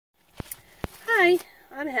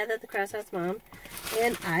I'm Heather, the Kraus House Mom,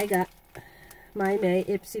 and I got my May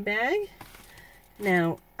Ipsy bag.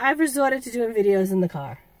 Now, I've resorted to doing videos in the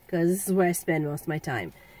car, because this is where I spend most of my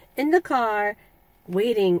time. In the car,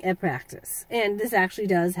 waiting at practice. And this actually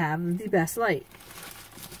does have the best light.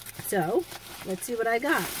 So, let's see what I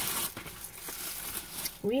got.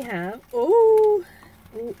 We have,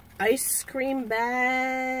 ice cream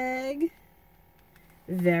bag.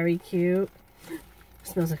 Very cute.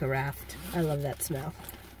 Smells like a raft. I love that smell.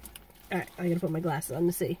 Alright, I gotta put my glasses on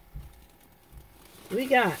to see. We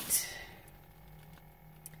got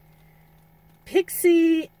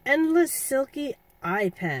Pixie Endless Silky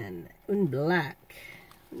Eye Pen in black.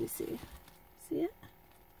 Let me see. See it?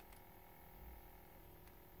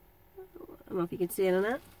 I don't know if you can see it or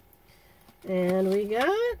not. And we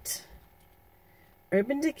got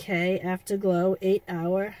Urban Decay Afterglow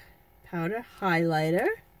 8-Hour Powder Highlighter.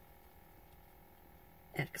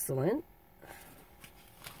 Excellent.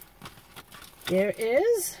 There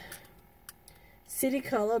is City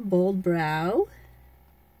Color Bold Brow.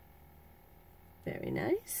 Very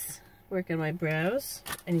nice. Working my brows.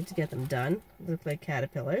 I need to get them done. Look like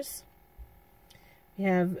caterpillars. We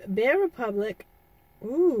have Bare Republic.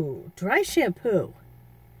 Ooh, dry shampoo.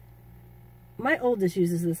 My oldest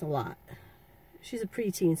uses this a lot. She's a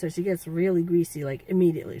preteen, so she gets really greasy like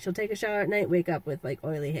immediately. She'll take a shower at night, wake up with like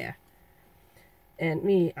oily hair. And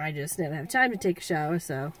me, I just never have time to take a shower,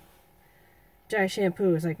 so dry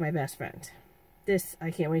shampoo is like my best friend. This,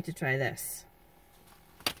 I can't wait to try this.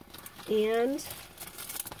 And,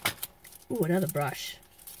 ooh, another brush.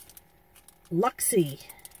 Luxie.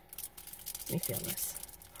 Let me feel this.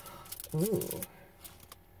 Ooh.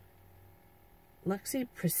 Luxie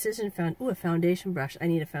Precision a foundation brush. I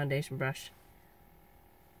need a foundation brush.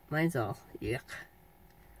 Mine's all yuck.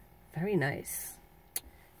 Very nice.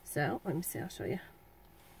 So, let me see, I'll show you.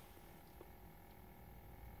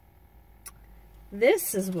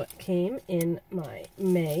 This is what came in my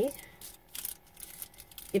May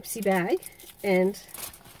Ipsy bag. And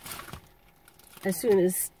as soon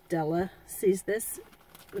as Stella sees this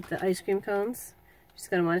with the ice cream cones, she's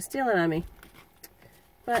going to want to steal it on me.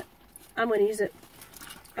 But I'm going to use it.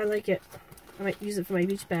 I like it. I might use it for my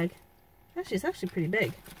beach bag. Actually, it's actually pretty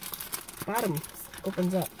big. Bottom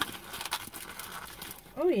opens up.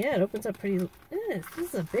 Oh yeah, it opens up pretty. This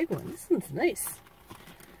is a big one. This one's nice.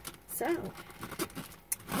 So,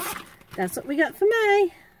 that's what we got for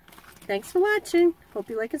May. Thanks for watching. Hope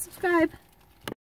you like and subscribe.